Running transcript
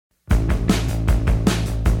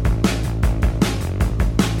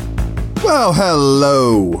Well,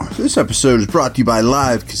 hello. This episode is brought to you by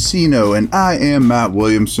Live Casino, and I am Matt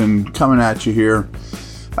Williamson coming at you here.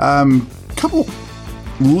 Couple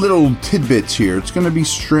little tidbits here. It's going to be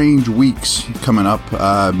strange weeks coming up.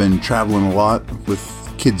 I've been traveling a lot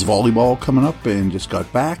with kids volleyball coming up and just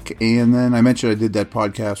got back. And then I mentioned I did that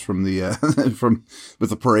podcast from the with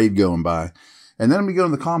the parade going by. And then I'm going to go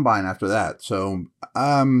to the combine after that. So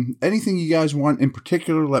anything you guys want in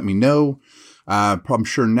particular, let me know. I'm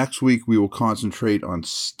sure next week we will concentrate on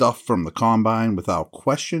stuff from the combine without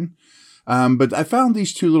question. But I found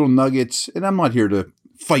these two little nuggets, and I'm not here to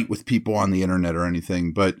fight with people on the internet or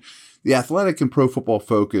anything, but the Athletic and Pro Football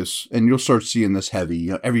Focus, and you'll start seeing this heavy,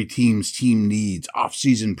 you know, every team's team needs,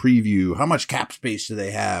 off-season preview, how much cap space do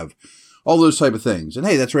they have, all those type of things. And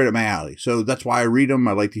hey, that's right up my alley. So that's why I read them.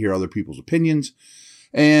 I like to hear other people's opinions.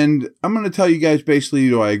 And I'm going to tell you guys basically,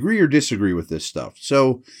 do I agree or disagree with this stuff?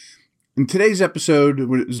 So in today's episode,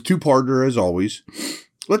 it's a two-parter as always.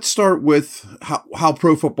 Let's start with how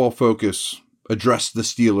Pro Football Focus addressed the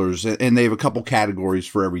Steelers, and they have a couple categories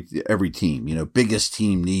for every team. You know, biggest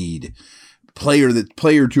team need, player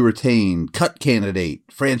to retain, cut candidate,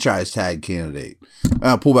 franchise tag candidate.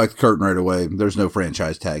 I'll pull back the curtain right away. There's no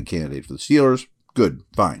franchise tag candidate for the Steelers. Good,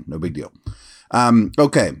 fine, no big deal.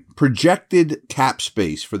 Okay, projected cap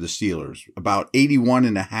space for the Steelers, about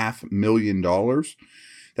 $81.5 million.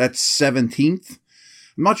 That's 17th.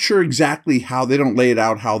 I'm not sure exactly how, they don't lay it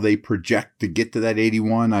out how they project to get to that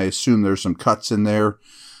 81. I assume there's some cuts in there.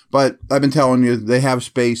 But I've been telling you, they have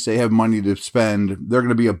space, they have money to spend. They're going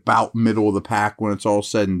to be about middle of the pack when it's all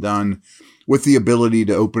said and done, with the ability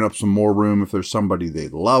to open up some more room if there's somebody they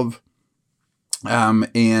love.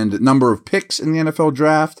 And number of picks in the NFL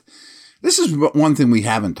draft. This is one thing we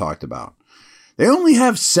haven't talked about. They only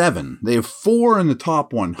have 7. They have 4 in the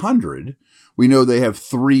top 100. We know they have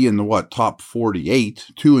 3 in the top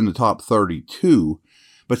 48, 2 in the top 32,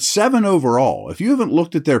 but 7 overall. If you haven't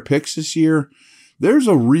looked at their picks this year, there's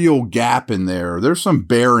a real gap in there. There's some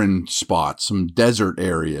barren spots, some desert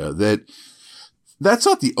area. That's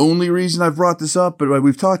not the only reason I've brought this up, but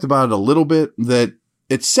we've talked about it a little bit, that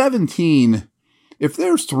at 17, if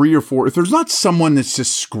there's 3 or 4, if there's not someone that's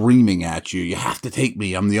just screaming at you, you have to take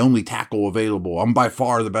me, I'm the only tackle available, I'm by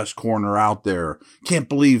far the best corner out there, can't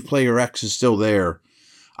believe player X is still there,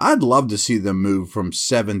 I'd love to see them move from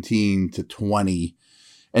 17 to 20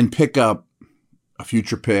 and pick up a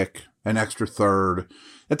future pick, an extra third.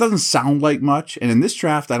 That doesn't sound like much, and in this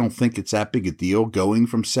draft, I don't think it's that big a deal going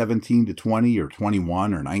from 17 to 20 or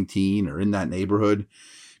 21 or 19 or in that neighborhood,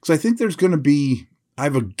 because I think there's going to be, I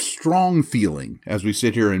have a strong feeling as we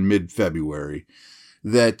sit here in mid-February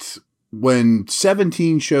that when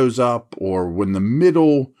 17 shows up, or when the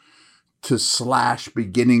middle to /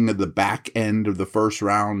 beginning of the back end of the first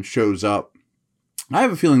round shows up, I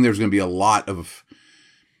have a feeling there's going to be a lot of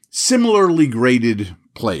similarly graded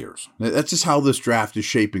players. That's just how this draft is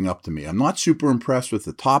shaping up to me. I'm not super impressed with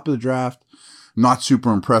the top of the draft, not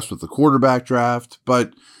super impressed with the quarterback draft,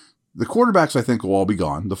 but the quarterbacks I think will all be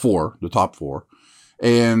gone, the top 4.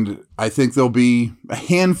 And I think there'll be a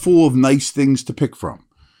handful of nice things to pick from.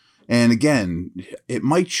 And again, it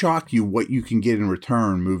might shock you what you can get in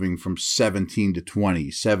return moving from 17 to 20,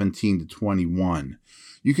 17 to 21.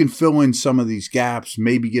 You can fill in some of these gaps,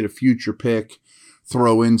 maybe get a future pick,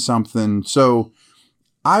 throw in something. So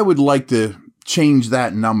I would like to change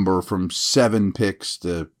that number from 7 picks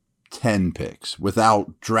to 10 picks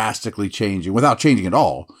without drastically changing, without changing at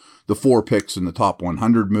all, the 4 picks in the top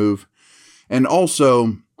 100 move. And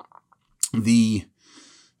also, the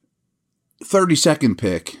 32nd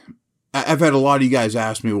pick, I've had a lot of you guys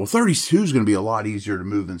ask me, well, 32 is going to be a lot easier to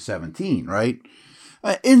move than 17, right?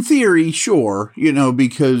 In theory, sure,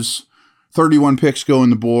 because 31 picks go on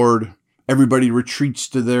the board, everybody retreats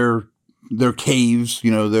to their caves,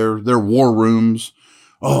 their war rooms.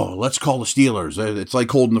 Oh, let's call the Steelers. It's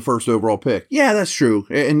like holding the first overall pick. Yeah, that's true.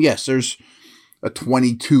 And yes, there's a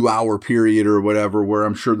 22-hour period or whatever where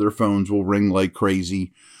I'm sure their phones will ring like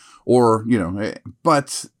crazy, or,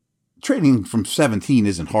 but trading from 17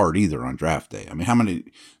 isn't hard either on draft day. I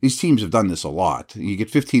mean, these teams have done this a lot. You get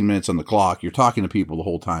 15 minutes on the clock. You're talking to people the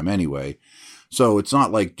whole time anyway. So it's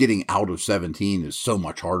not like getting out of 17 is so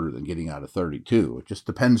much harder than getting out of 32. It just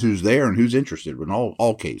depends who's there and who's interested in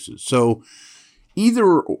all cases. So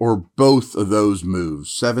either or both of those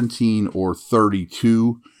moves, 17 or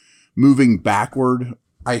 32, moving backward,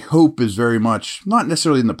 I hope is very much, not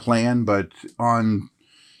necessarily in the plan, but on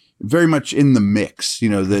very much in the mix,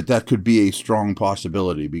 that could be a strong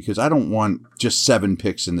possibility, because I don't want just 7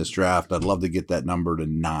 picks in this draft. I'd love to get that number to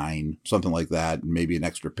 9, something like that, and maybe an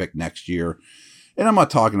extra pick next year. And I'm not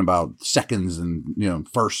talking about seconds and,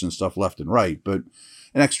 firsts and stuff left and right, but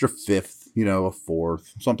an extra fifth, a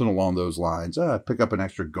fourth, something along those lines. Pick up an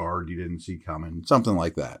extra guard you didn't see coming, something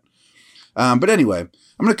like that. But anyway,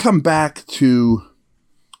 I'm going to come back to,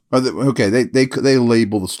 okay, they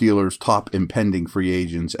label the Steelers' top impending free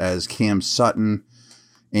agents as Cam Sutton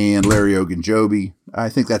and Larry Ogunjobi. I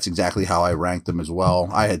think that's exactly how I ranked them as well.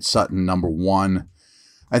 I had Sutton number 1.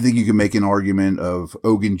 I think you can make an argument of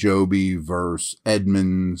Ogunjobi versus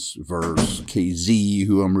Edmonds versus KZ,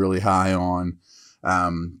 who I'm really high on.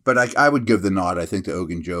 But I would give the nod, I think, to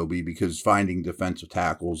Ogunjobi because finding defensive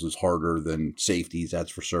tackles is harder than safeties,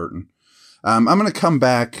 that's for certain. I'm going to come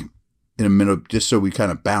back in a minute just so we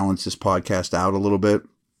kind of balance this podcast out a little bit.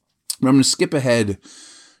 I'm going to skip ahead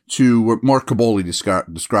to what Mark Caboli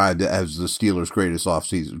described as the Steelers' greatest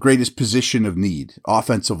offseason, greatest position of need,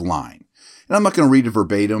 offensive line. And I'm not going to read it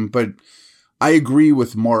verbatim, but I agree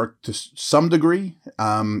with Mark to some degree.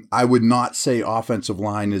 I would not say offensive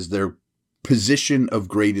line is their position of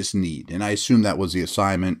greatest need. And I assume that was the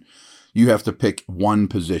assignment. You have to pick one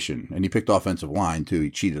position. And he picked offensive line, too. He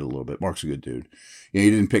cheated a little bit. Mark's a good dude. He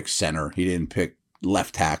didn't pick center. He didn't pick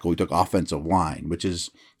left tackle. He took offensive line, which is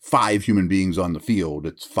 5 human beings on the field.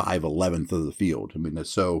 It's 5/11th of the field. I mean,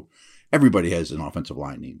 so everybody has an offensive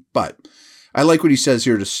line need. But I like what he says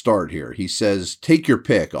here to start here. He says, take your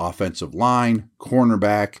pick, offensive line,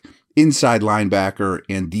 cornerback, inside linebacker,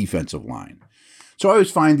 and defensive line. So I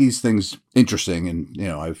always find these things interesting. And,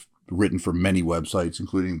 I've written for many websites,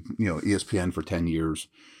 including, ESPN for 10 years.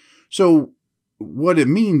 So what it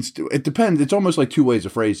means, it depends. It's almost like 2 ways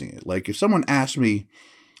of phrasing it. Like if someone asked me,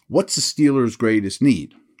 what's the Steelers' greatest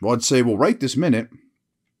need? Well, I'd say, well, right this minute,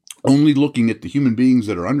 only looking at the human beings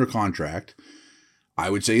that are under contract, I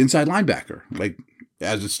would say inside linebacker. Like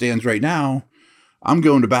as it stands right now, I'm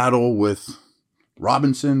going to battle with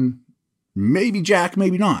Robinson, maybe Jack,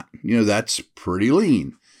 maybe not. That's pretty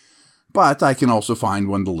lean. But I can also find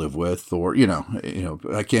one to live with, or,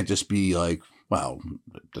 I can't just be like, well,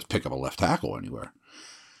 just pick up a left tackle anywhere.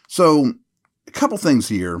 So a couple things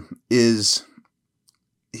here is,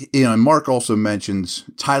 and Mark also mentions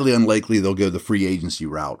it's highly unlikely they'll go the free agency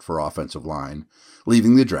route for offensive line,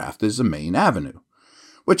 leaving the draft as the main avenue,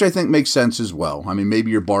 which I think makes sense as well. I mean,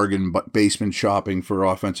 maybe you're bargain basement shopping for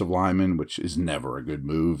offensive linemen, which is never a good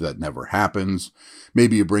move. That never happens.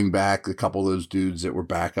 Maybe you bring back a couple of those dudes that were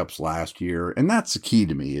backups last year. And that's the key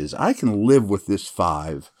to me is I can live with this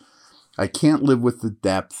 5. I can't live with the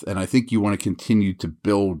depth. And I think you want to continue to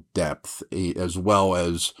build depth as well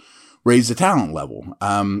as raise the talent level.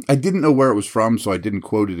 I didn't know where it was from, so I didn't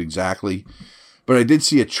quote it exactly. But I did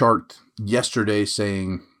see a chart yesterday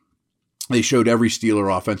saying they showed every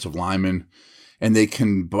Steeler offensive lineman, and they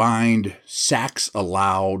combined sacks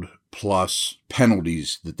allowed plus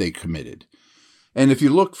penalties that they committed. And if you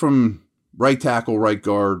look from right tackle, right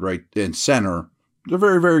guard, right and center, they're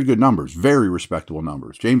very, very good numbers, very respectable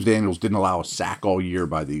numbers. James Daniels didn't allow a sack all year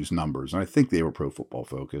by these numbers, and I think they were Pro Football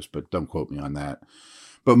Focus, but don't quote me on that.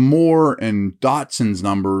 But Moore and Dotson's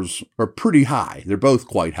numbers are pretty high. They're both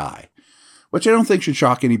quite high, which I don't think should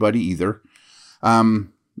shock anybody either.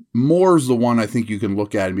 Moore's the one I think you can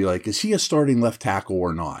look at and be like, is he a starting left tackle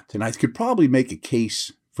or not? And I could probably make a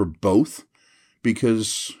case for both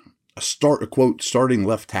because a quote starting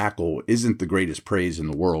left tackle isn't the greatest praise in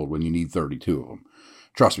the world when you need 32 of them.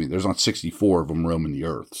 Trust me, there's not 64 of them roaming the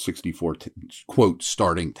earth, 64 quote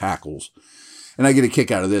starting tackles. And I get a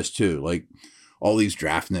kick out of this too. Like all these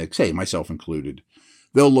draft nicks, hey, myself included,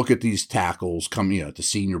 they'll look at these tackles coming, at the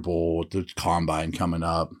Senior Bowl, at the Combine coming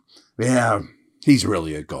up. Yeah, he's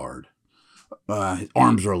really a guard. His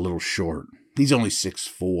arms are a little short. He's only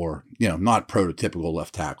 6'4", not prototypical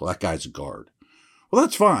left tackle. That guy's a guard. Well,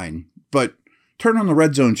 that's fine, but turn on the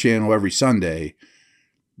Red Zone channel every Sunday,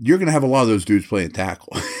 you're going to have a lot of those dudes playing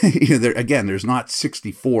tackle. There's not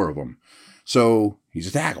 64 of them. So he's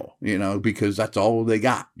a tackle, because that's all they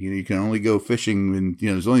got. You can only go fishing and,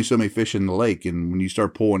 there's only so many fish in the lake. And when you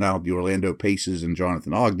start pulling out the Orlando Paces and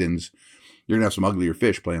Jonathan Ogdens, you're going to have some uglier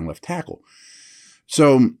fish playing left tackle.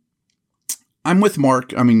 So I'm with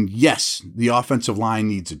Mark. I mean, yes, the offensive line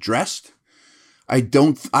needs addressed. I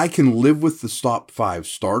can live with the top 5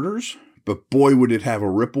 starters, but boy, would it have a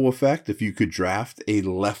ripple effect if you could draft a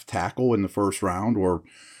left tackle in the first round or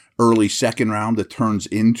early second round that turns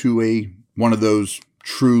into one of those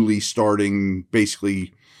truly starting,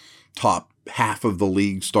 basically top half of the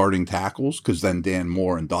league starting tackles, because then Dan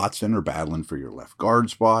Moore and Dotson are battling for your left guard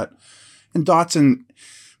spot. And Dotson,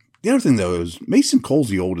 the other thing, though, is Mason Cole's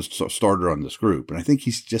the oldest starter on this group, and I think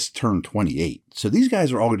he's just turned 28. So these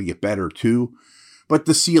guys are all going to get better, too. but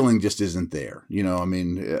the ceiling just isn't there. You know, I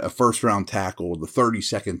mean, a first-round tackle, the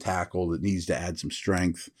 32nd tackle that needs to add some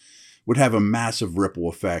strength would have a massive ripple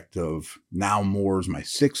effect of now Moore's my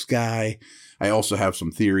sixth guy. I also have some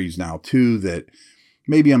theories now, too, that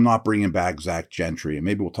maybe I'm not bringing back Zach Gentry, and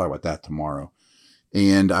maybe we'll talk about that tomorrow.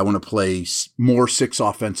 And I want to play more 6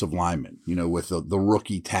 offensive linemen, you know, with the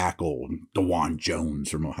rookie tackle, DeJuan Jones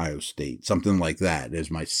from Ohio State, something like that as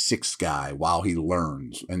my 6th guy while he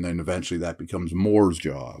learns. And then eventually that becomes Moore's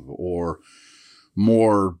job, or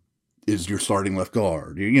Moore is your starting left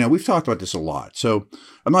guard. You know, we've talked about this a lot. So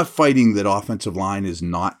I'm not fighting that offensive line is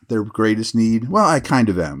not their greatest need. Well, I kind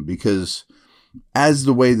of am, because as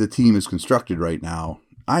the way the team is constructed right now,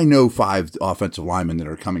 I know 5 offensive linemen that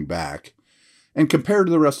are coming back. And compared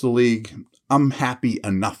to the rest of the league, I'm happy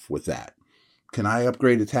enough with that. Can I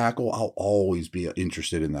upgrade a tackle? I'll always be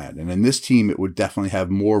interested in that. And in this team, it would definitely have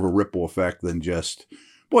more of a ripple effect than just,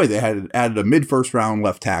 boy, they had added a mid-first round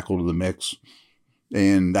left tackle to the mix,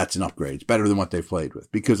 and that's an upgrade. It's better than what they've played with,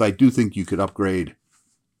 because I do think you could upgrade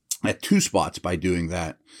at 2 spots by doing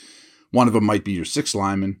that. One of them might be your 6th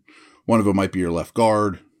lineman. One of them might be your left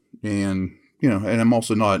guard. And you know, and I'm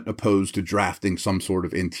also not opposed to drafting some sort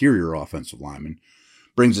of interior offensive lineman.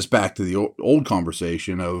 Brings us back to the old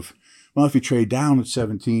conversation of, well, if you trade down at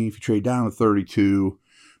 17, if you trade down at 32,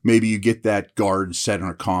 maybe you get that guard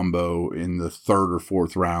center combo in the 3rd or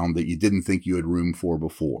 4th round that you didn't think you had room for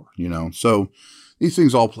before, you know. So these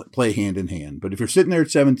things all play hand in hand. But if you're sitting there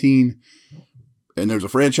at 17 and there's a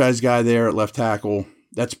franchise guy there at left tackle,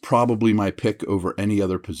 that's probably my pick over any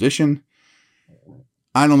other position.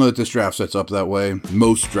 I don't know that this draft sets up that way.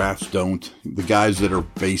 Most drafts don't. The guys that are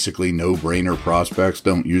basically no-brainer prospects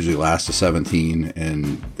don't usually last to 17,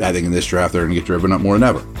 and I think in this draft they're going to get driven up more than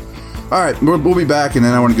ever. All right, we'll be back, and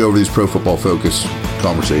then I want to go over these Pro Football Focus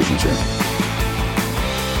conversations here.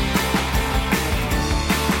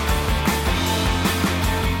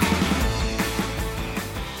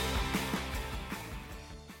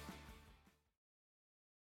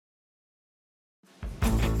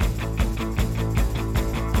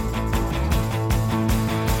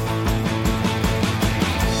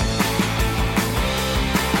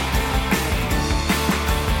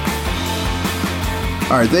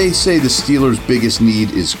 All right, they say the Steelers' biggest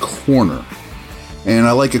need is corner. And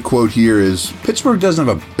I like a quote here is, Pittsburgh doesn't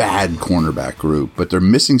have a bad cornerback group, but they're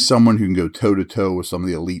missing someone who can go toe-to-toe with some of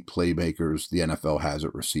the elite playmakers the NFL has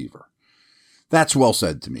at receiver. That's well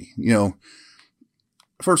said to me. You know,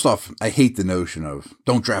 first off, I hate the notion of,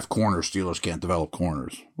 don't draft corners, Steelers can't develop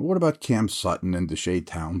corners. Well, what about Cam Sutton and Deshae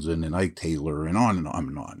Townsend and Ike Taylor and on and on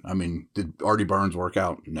and on? I mean, did Artie Burns work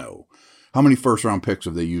out? No. How many first-round picks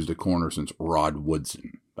have they used at corner since Rod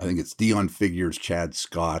Woodson? I think it's Deion Figures, Chad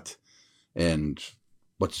Scott, and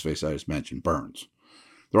what's his face I just mentioned, Burns.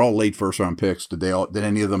 They're all late first-round picks. Did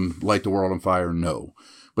any of them light the world on fire? No.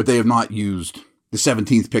 But they have not used the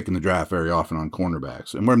 17th pick in the draft very often on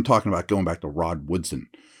cornerbacks. And what I'm talking about going back to Rod Woodson,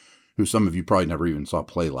 who some of you probably never even saw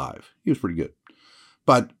play live. He was pretty good.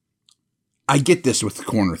 But I get this with the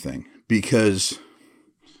corner thing because,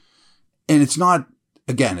 and it's not,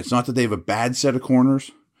 again, it's not that they have a bad set of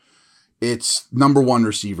corners. It's number one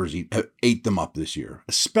receivers ate them up this year,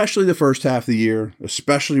 especially the first half of the year,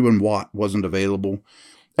 especially when Watt wasn't available.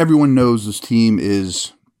 Everyone knows this team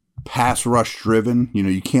is pass rush driven. You know,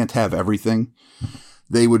 you can't have everything.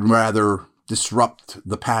 They would rather disrupt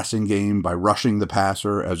the passing game by rushing the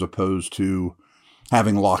passer as opposed to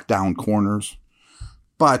having lockdown corners.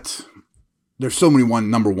 But there's so many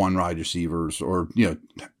number one wide receivers or, you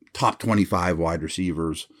know, top 25 wide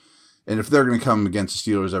receivers. And if they're going to come against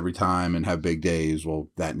the Steelers every time and have big days, well,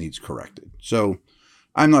 that needs corrected. So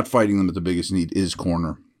I'm not fighting them, but the biggest need is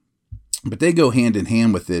corner. But they go hand in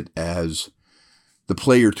hand with it as the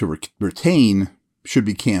player to retain should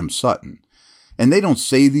be Cam Sutton. And they don't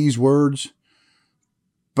say these words,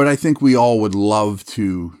 but I think we all would love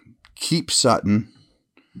to keep Sutton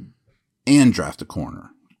and draft a corner.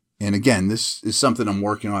 And again, this is something I'm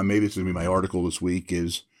working on. Maybe it's going to be my article this week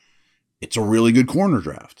is, it's a really good corner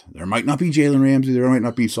draft. There might not be Jalen Ramsey. There might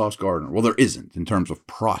not be Sauce Gardner. Well, there isn't in terms of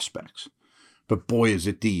prospects. But boy, is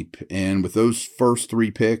it deep. And with those first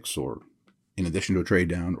 3 picks, or in addition to a trade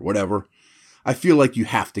down or whatever, I feel like you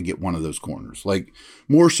have to get one of those corners. Like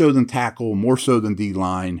more so than tackle, more so than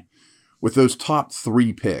D-line. With those top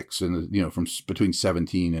 3 picks, and you know, from between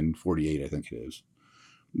 17 and 48, I think it is.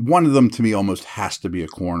 One of them to me almost has to be a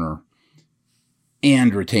corner.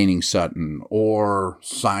 And retaining Sutton or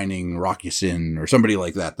signing Rock Ya-Sin or somebody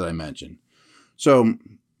like that I mentioned. So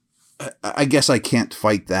I guess I can't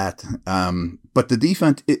fight that. But the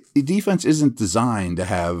defense isn't designed to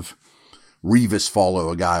have Revis follow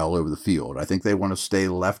a guy all over the field. I think they want to stay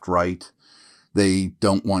left, right. They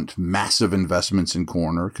don't want massive investments in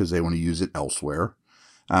corner because they want to use it elsewhere.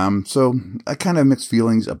 So I kind of have mixed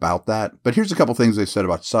feelings about that. But here's a couple things they said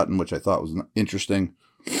about Sutton, which I thought was interesting.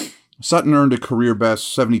 Sutton earned a career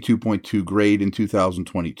best 72.2 grade in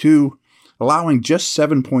 2022, allowing just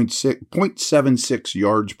 0.76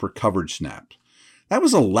 yards per coverage snap. That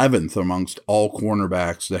was 11th amongst all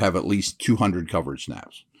cornerbacks that have at least 200 coverage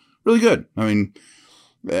snaps. Really good. I mean,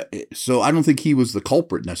 so I don't think he was the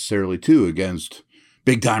culprit necessarily, too, against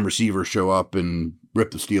big-time receivers show up and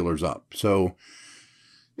rip the Steelers up. So,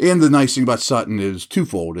 and the nice thing about Sutton is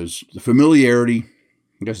twofold, is the familiarity,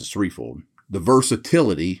 I guess it's threefold, the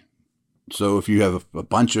versatility. So if you have a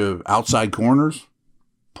bunch of outside corners,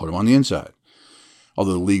 put them on the inside.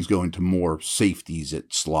 Although the league's going to more safeties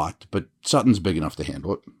at slot, but Sutton's big enough to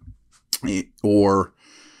handle it. Or,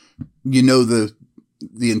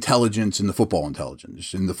 the intelligence and the football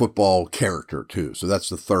intelligence and the football character too. So that's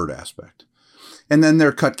the third aspect. And then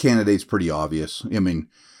their cut candidate's pretty obvious. I mean,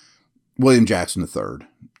 William Jackson III,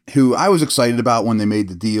 who I was excited about when they made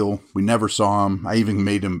the deal. We never saw him. I even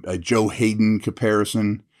made him a Joe Hayden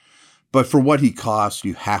comparison. But for what he costs,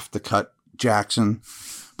 you have to cut Jackson.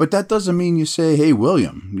 But that doesn't mean you say, hey,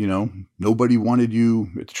 William, nobody wanted you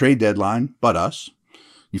at the trade deadline but us.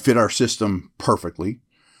 You fit our system perfectly.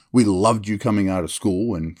 We loved you coming out of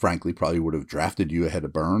school and frankly probably would have drafted you ahead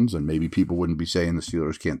of Burns, and maybe people wouldn't be saying the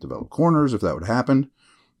Steelers can't develop corners if that would happen.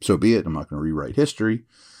 So be it. I'm not going to rewrite history.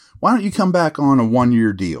 Why don't you come back on a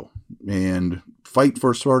 1-year deal and fight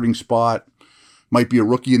for a starting spot? Might be a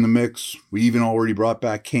rookie in the mix. We even already brought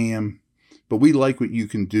back Cam, but we like what you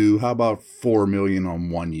can do. How about $4 million on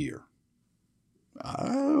 1 year?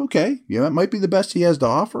 Okay. Yeah, that might be the best he has to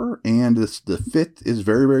offer, and the fit is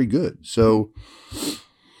very, very good. So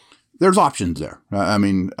there's options there. I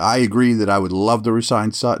mean, I agree that I would love to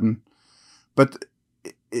resign Sutton, but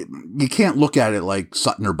you can't look at it like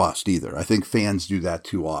Sutton or bust either. I think fans do that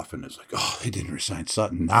too often. It's like, oh, they didn't resign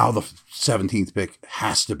Sutton. Now the 17th pick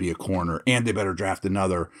has to be a corner, and they better draft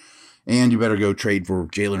another, and you better go trade for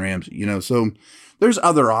Jalen Ramsey. So there's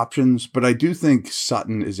other options, but I do think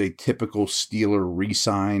Sutton is a typical Steeler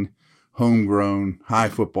re-sign, homegrown, high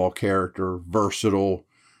football character, versatile,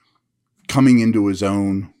 coming into his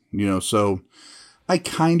own. So I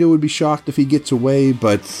kind of would be shocked if he gets away,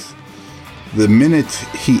 but the minute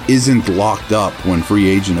he isn't locked up when free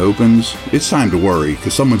agent opens, it's time to worry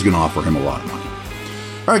because someone's going to offer him a lot of money.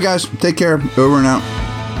 All right, guys, take care. Over and out.